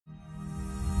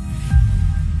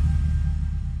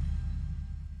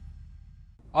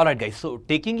Alright guys, so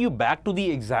taking you back to the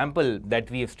example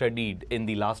that we have studied in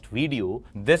the last video,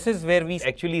 this is where we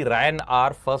actually ran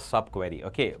our first subquery.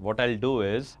 Okay, what I'll do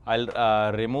is,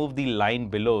 I'll remove the line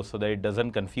below so that it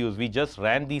doesn't confuse. We just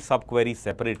ran the subquery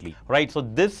separately, right? So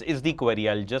this is the query.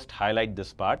 I'll just highlight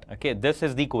this part. Okay, this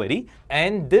is the query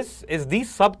and this is the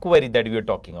subquery that we were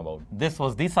talking about. This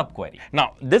was the subquery.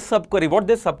 Now, this subquery, what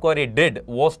this subquery did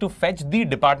was to fetch the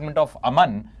department of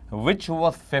Aman, which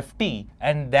was 50,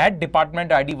 and that department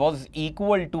ID was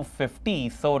equal to 50.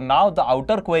 So now the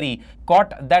outer query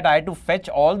caught that I had to fetch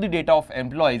all the data of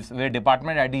employees where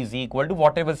department ID is equal to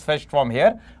whatever is fetched from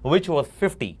here, which was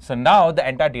 50. So now the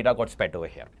entire data got spat over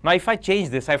here. Now if I change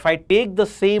this, if I take the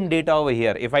same data over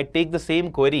here, if I take the same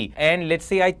query and let's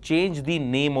say I change the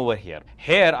name over here.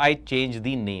 Here I change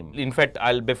the name. In fact,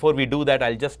 before we do that,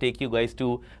 I'll just take you guys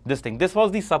to this thing. This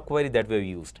was the subquery that we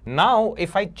used. Now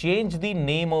if I change the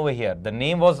name over here, the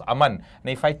name was Aman.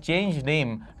 Now if I change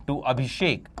name to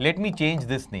Abhishek, let me change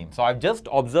this name. So I've just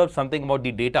observed something about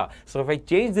the data. So if I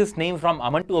change this name from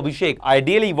Aman to Abhishek,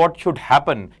 ideally what should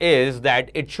happen is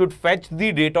that it should fetch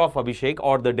the data of Abhishek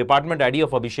or the department ID of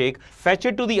Abhishek, fetch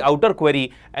it to the outer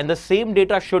query, and the same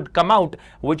data should come out,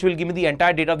 which will give me the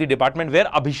entire data of the department where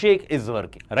Abhishek is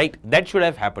working, right? That should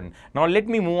have happened. Now let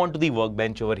me move on to the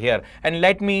workbench over here and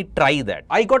let me try that.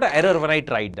 I got an error when I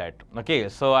tried that. Okay,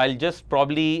 so I'll just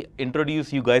probably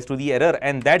introduce you guys to the error,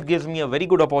 and that gives me a very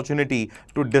good opportunity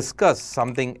to discuss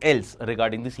something else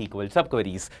regarding the SQL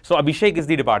subqueries. So Abhishek is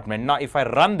the department. Now if I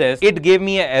run this, it gave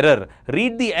me an error.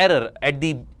 Read the error at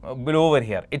the below over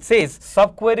here. It says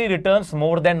subquery returns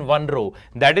more than one row.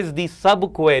 That is the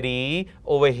subquery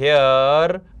over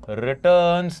here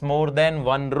returns more than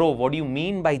one row. What do you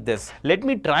mean by this? Let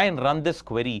me try and run this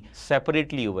query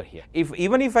separately over here.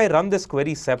 Even if I run this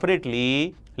query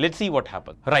separately, let's see what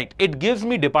happens. Right, it gives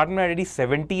me department ID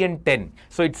 70 and 10.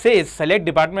 So it says select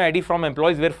department ID from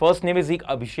employees where first name is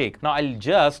Abhishek. Now I'll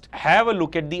just have a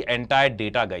look at the entire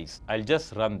data, guys. I'll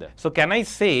just run this. So can I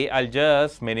say, I'll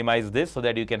just minimize this so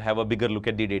that you can have a bigger look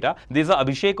at the data. There's a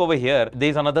Abhishek over here.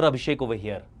 There's another Abhishek over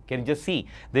here. Can you just see?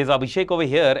 There's Abhishek over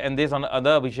here and there's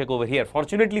another Abhishek over here.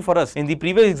 Fortunately for us, in the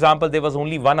previous example, there was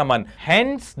only one Aman.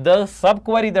 Hence, the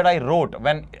subquery that I wrote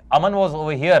when Aman was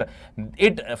over here,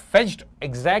 it fetched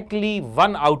exactly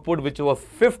one output, which was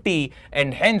 50,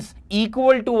 and hence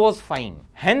equal to was fine.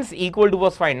 Hence equal to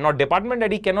was fine. Now department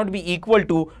ID cannot be equal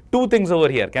to two things over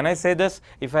here. Can I say this?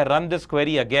 If I run this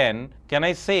query again, can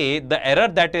I say the error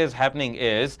that is happening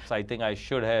is, so I think I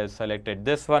should have selected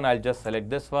this one. I'll just select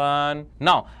this one.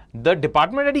 Now the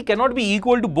department ID cannot be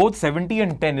equal to both 70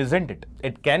 and 10, isn't it?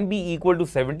 It can be equal to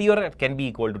 70 or it can be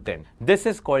equal to 10. This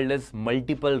is called as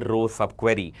multiple row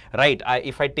subquery, right?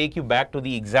 If I take you back to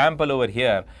the example over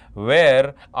here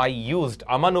where I used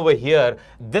Aman over here,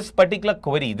 this particular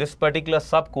query, this particular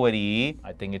subquery,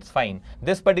 I think it's fine.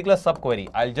 This particular subquery,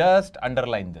 I'll just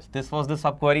underline this. This was the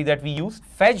subquery that we used,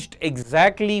 fetched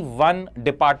exactly one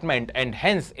department, and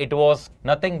hence it was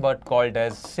nothing but called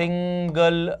as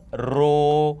single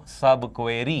row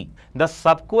subquery. The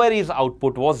subquery's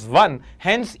output was 1,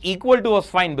 hence equal to was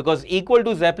fine because equal to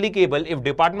is applicable if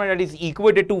department ID is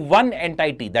equated to one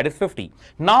entity, that is 50.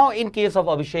 Now in case of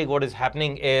Abhishek, what is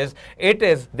happening is,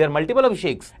 there are multiple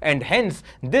Abhisheks, and hence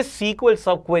this SQL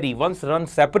subquery once run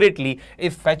separately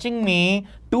is fetching me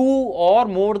 2 or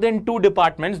more than 2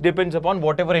 departments, depends upon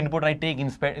whatever input I take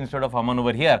instead of Aman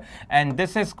over here. And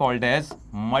this is called as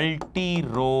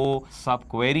multi-row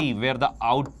subquery, where the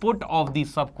output of the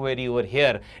subquery over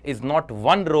here is not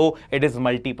one row, it is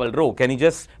multiple row. Can you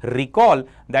just recall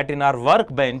that in our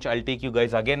workbench, I'll take you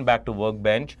guys again back to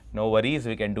workbench, no worries,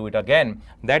 we can do it again,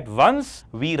 that once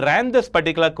we ran this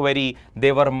particular query,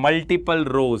 there were multiple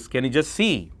rows. Can you just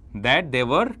see that there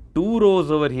were 2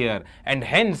 rows over here, and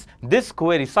hence this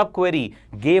query, subquery,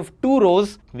 gave 2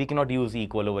 rows. We cannot use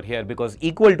equal over here because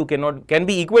equal to can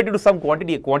be equated to some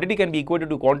quantity. A quantity can be equated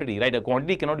to quantity, right? A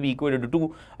quantity cannot be equated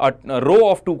to a row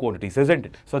of 2 quantities, isn't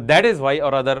it? So that is why,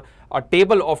 or rather, a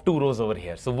table of 2 rows over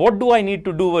here. So what do I need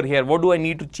to do over here? What do I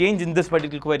need to change in this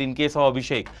particular query in case of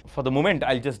Abhishek? For the moment,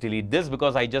 I'll just delete this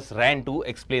because I just ran to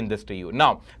explain this to you.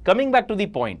 Now, coming back to the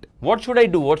point, what should I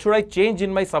do? What should I change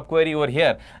in my subquery over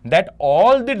here? That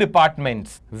all the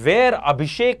departments where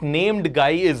Abhishek named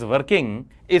guy is working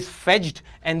is fetched,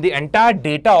 and the entire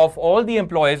data of all the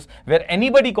employees where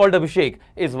anybody called Abhishek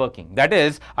is working. That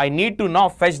is, I need to now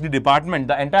fetch the department,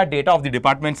 the entire data of the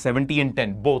department 70 and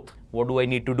 10, both. What do I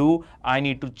need to do? I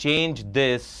need to change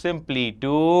this simply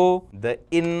to the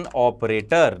in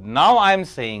operator. Now I'm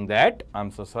saying that, I'm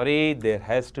so sorry, there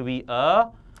has to be a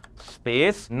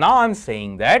space. Now I'm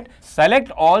saying that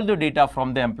select all the data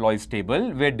from the employees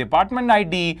table where department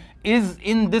ID is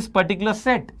in this particular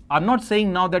set. I'm not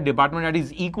saying now that department ID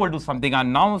is equal to something.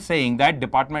 I'm now saying that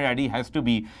department ID has to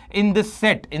be in this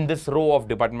set, in this row of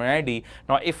department ID.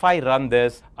 Now, if I run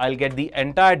this, I'll get the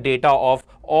entire data of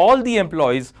all the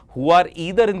employees who are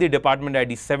either in the department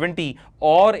ID 70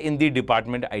 or in the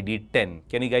department ID 10.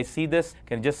 Can you guys see this?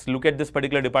 Can you just look at this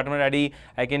particular department ID?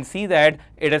 I can see that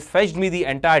it has fetched me the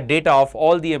entire data of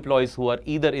all the employees who are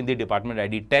either in the department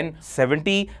ID 10,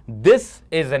 70. This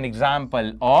is an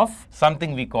example of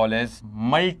something we call as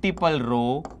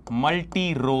multi-row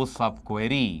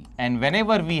subquery. And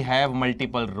whenever we have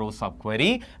multiple row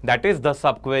subquery, that is the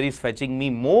subquery is fetching me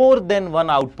more than one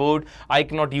output. I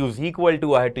cannot use equal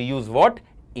to, I had to use what?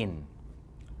 In.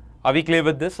 Are we clear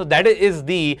with this? So that is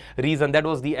the reason, that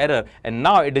was the error. And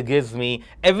now it gives me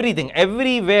everything.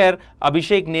 Everywhere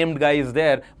Abhishek named guy is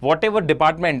there, whatever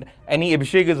department any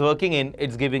Abhishek is working in,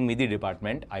 it's giving me the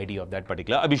department ID of that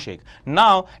particular Abhishek.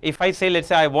 Now, if I say, let's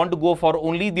say I want to go for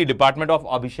only the department of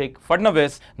Abhishek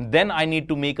Fadnavis, then I need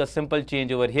to make a simple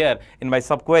change over here in my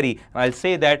subquery. I'll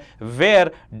say that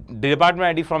where the department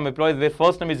ID from employees, where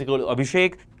first name is equal to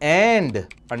Abhishek and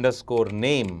underscore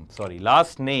name, sorry,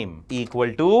 last name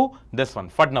equal to this one,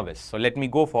 Fadnavis. So let me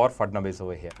go for Fadnavis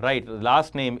over here, right?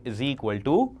 Last name is equal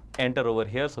to, enter over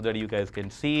here so that you guys can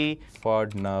see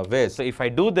Fadnavis. So if I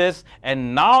do this,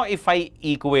 and now if I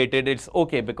equate it, it's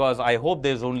okay, because I hope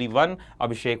there's only one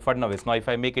Abhishek Fadnavis. Now if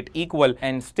I make it equal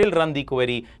and still run the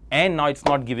query, and now it's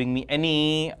not giving me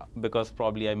any, because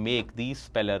probably I make the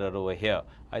spell error over here.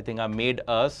 I think I made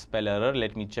a spell error.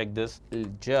 Let me check this.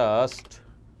 Just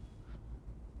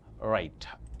right.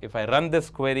 If I run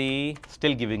this query,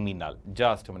 still giving me null.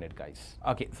 Just a minute, guys.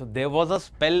 Okay, so there was a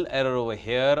spell error over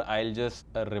here. I'll just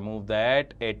remove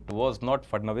that. It was not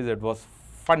Fadnavis, it was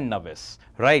Fadnavis.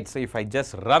 Right, so if I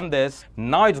just run this,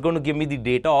 now it's going to give me the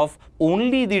data of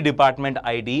only the department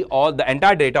ID, or the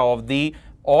entire data of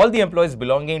all the employees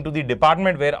belonging to the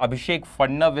department where Abhishek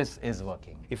Fadnavis is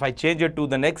working. If I change it to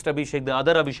the next Abhishek, the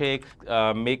other Abhishek,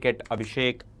 make it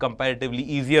Abhishek, comparatively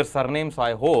easier surname, so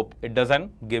I hope it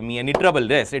doesn't give me any trouble.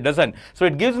 Yes, it doesn't. So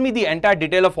it gives me the entire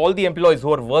detail of all the employees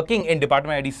who are working in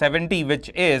department ID 70,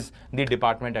 which is the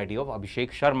department ID of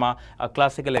Abhishek Sharma, a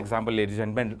classical example, ladies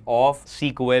and gentlemen, of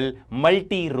SQL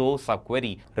multi-row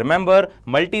subquery. Remember,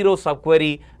 multi-row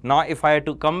subquery. Now, if I had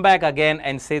to come back again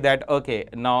and say that, okay,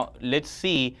 now let's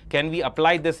see, can we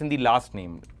apply this in the last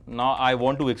name? Now I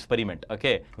want to experiment,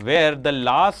 okay, where the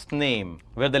last name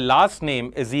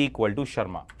is equal to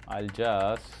Sharma. I'll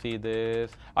just see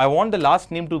this. I want the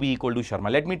last name to be equal to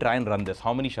Sharma. Let me try and run this.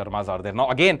 How many Sharmas are there? Now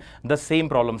again, the same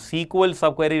problem. SQL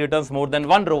subquery returns more than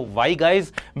one row. Why,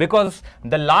 guys? Because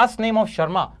the last name of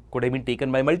Sharma could have been taken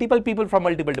by multiple people from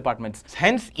multiple departments.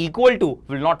 Hence, equal to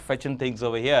will not fetch in things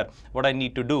over here. What I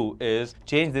need to do is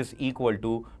change this equal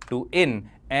to in.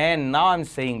 And now I'm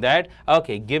saying that,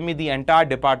 okay, give me the entire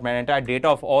department, entire data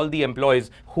of all the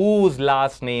employees whose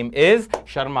last name is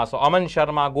Sharma. So Aman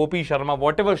Sharma, Gopi Sharma,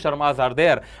 whatever Sharmas are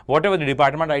there, whatever the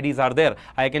department IDs are there,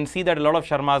 I can see that a lot of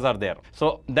Sharmas are there.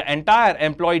 So the entire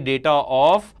employee data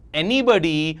of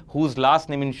anybody whose last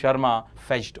name is Sharma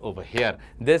fetched over here.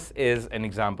 This is an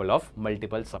example of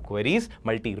multiple subqueries,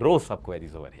 multi-row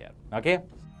subqueries over here. Okay.